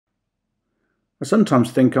I sometimes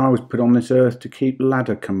think I was put on this earth to keep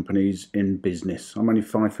ladder companies in business. I'm only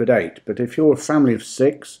 5'8", but if you're a family of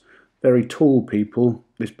 6, very tall people,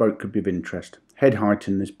 this boat could be of interest. Head height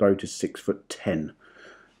in this boat is 6'10",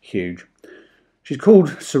 huge. She's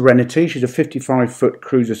called Serenity. She's a 55-foot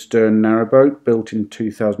cruiser stern narrowboat built in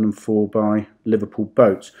 2004 by Liverpool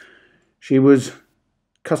Boats. She was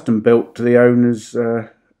custom built to the owner's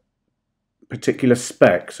particular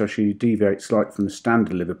spec, so she deviates slightly from the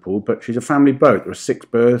standard Liverpool, but she's a family boat. There are 6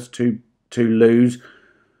 berths, two loos.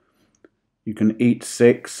 You can eat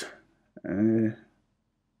 6, and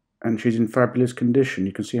she's in fabulous condition.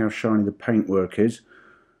 You can see how shiny the paintwork is.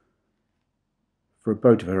 For a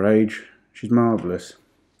boat of her age, she's marvellous.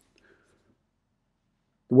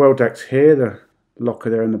 The well deck's here. The locker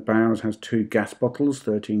there in the bows has 2 gas bottles,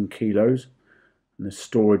 13 kilos, and there's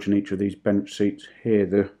storage in each of these bench seats here.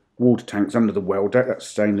 The water tank's under the well deck. That's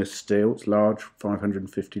stainless steel. It's large,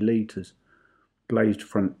 550 litres. Glazed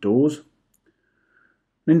front doors.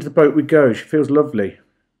 And into the boat we go. She feels lovely.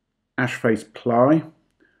 Ash face ply.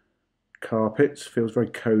 Carpets. Feels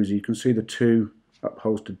very cosy. You can see the 2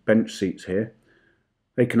 upholstered bench seats here.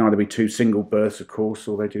 They can either be 2 single berths, of course,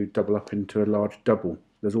 or they do double up into a large double.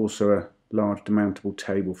 There's also a large demountable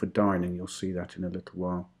table for dining. You'll see that in a little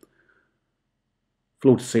while.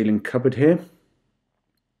 Floor to ceiling cupboard here.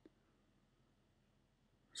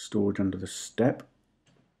 Storage under the step.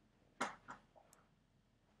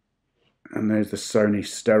 And there's the Sony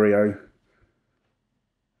stereo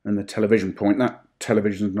and the television point. That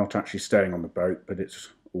television's not actually staying on the boat, but it's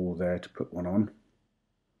all there to put one on.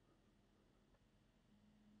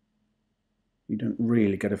 You don't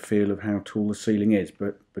really get a feel of how tall the ceiling is,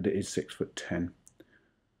 but it is 6'10".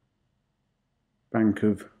 Bank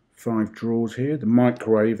of 5 drawers here. The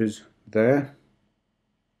microwave is there.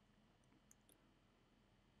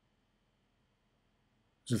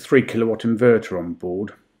 There's a 3 kilowatt inverter on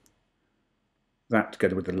board. That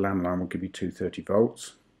together with the landline will give you 230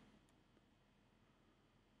 volts.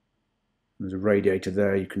 There's a radiator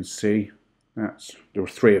there you can see. There are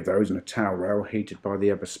 3 of those and a towel rail heated by the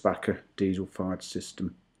Eberspacher diesel fired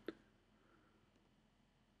system.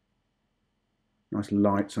 Nice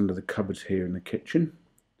lights under the cupboards here in the kitchen.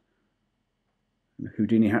 And the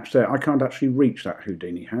Houdini hatch there. I can't actually reach that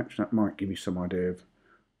Houdini hatch. That might give you some idea of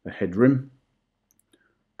the headroom.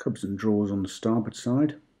 Cupboards and drawers on the starboard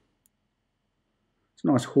side. It's a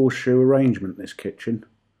nice horseshoe arrangement, this kitchen.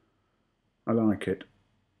 I like it.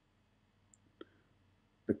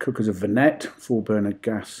 The cooker's a Vanette, 4-burner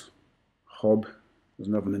gas hob. There's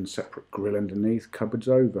an oven and separate grill underneath. Cupboards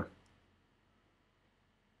over.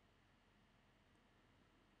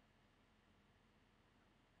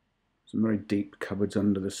 Some very deep cupboards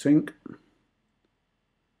under the sink.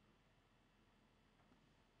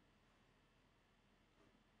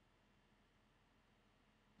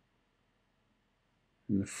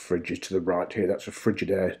 And the fridge is to the right here. That's a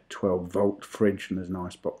Frigidaire 12-volt fridge, and there's an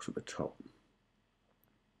ice box at the top.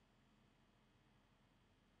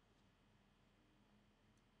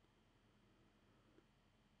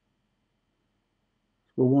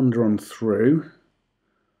 We'll wander on through.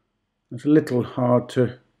 It's a little hard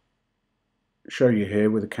to show you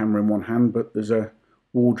here with the camera in one hand, but there's a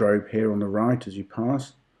wardrobe here on the right as you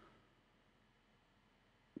pass.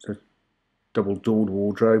 It's a double-doored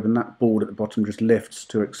wardrobe, and that board at the bottom just lifts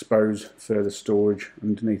to expose further storage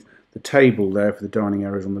underneath. The table there for the dining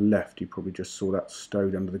area is on the left. You probably just saw that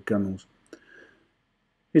stowed under the gunnels.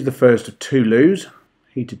 Here's the first of 2 loos.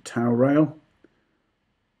 Heated towel rail.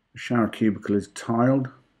 The shower cubicle is tiled.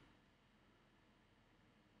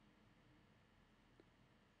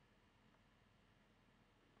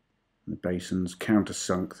 The basin's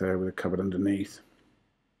countersunk there with a cupboard underneath.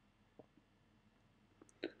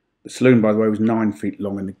 The saloon, by the way, was 9 feet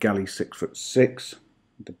long and the galley 6'6".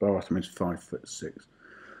 The bathroom is 5'6". And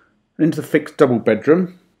into the fixed double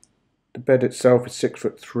bedroom. The bed itself is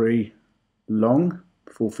 6'3" long,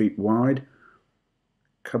 4 feet wide.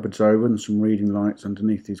 Cupboards over and some reading lights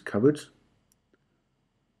underneath these cupboards.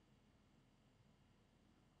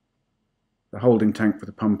 The holding tank for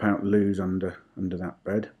the pump out loos under that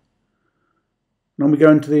bed. And then we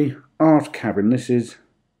go into the aft cabin. This is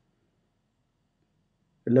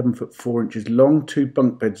 11 foot 4 inches long, 2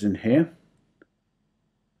 bunk beds in here.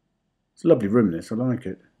 It's a lovely room, this, I like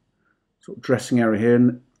it. Sort of dressing area here,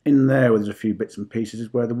 and in there where there's a few bits and pieces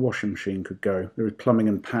is where the washing machine could go. There is plumbing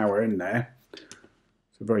and power in there.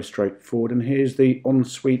 So very straightforward. And here's the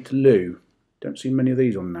ensuite loo. Don't see many of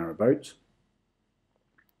these on narrowboats.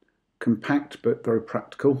 Compact but very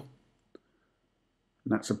practical.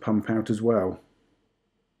 And that's a pump out as well.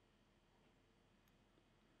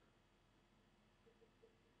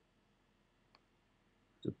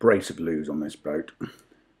 There's a brace of loos on this boat.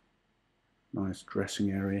 Nice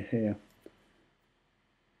dressing area here.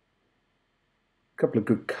 A couple of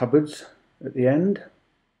good cupboards at the end.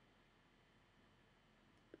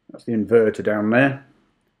 That's the inverter down there.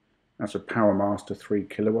 That's a PowerMaster 3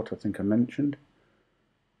 kilowatt, I think I mentioned.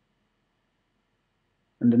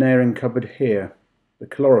 And an airing cupboard here. The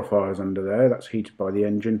calorifier's under there, that's heated by the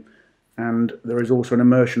engine. And there is also an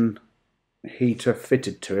immersion heater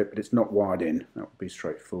fitted to it, but it's not wired in. That would be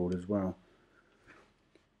straightforward as well.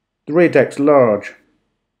 The rear deck's large,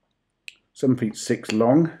 7 feet 6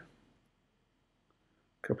 long.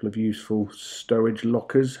 A couple of useful stowage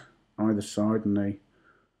lockers either side, and they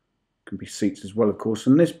can be seats as well, of course.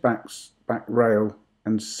 And this back rail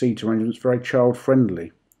and seat arrangement is very child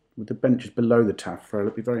friendly. With the benches below the taffrail,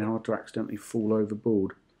 it'd be very hard to accidentally fall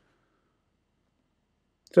overboard.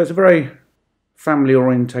 So it's a very family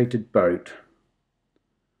orientated boat.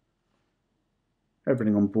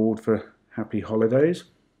 Everything on board for happy holidays.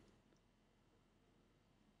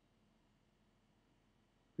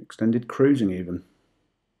 Extended cruising even.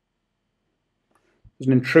 There's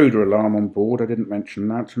an intruder alarm on board, I didn't mention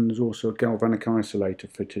that, and there's also a galvanic isolator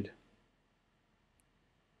fitted.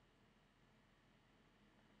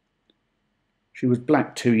 She was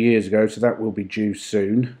black 2 years ago, so that will be due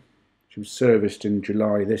soon. She was serviced in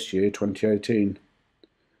July this year, 2018.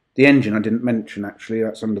 The engine I didn't mention actually,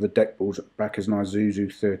 that's under the deck balls at the back, is an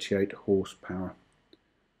Isuzu 38 horsepower.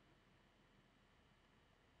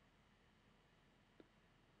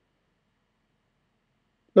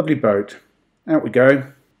 Lovely boat. Out we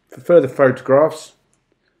go. For further photographs,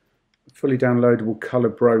 a fully downloadable colour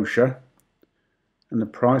brochure and the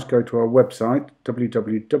price, go to our website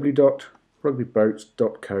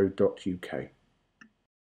www.rugbyboats.co.uk.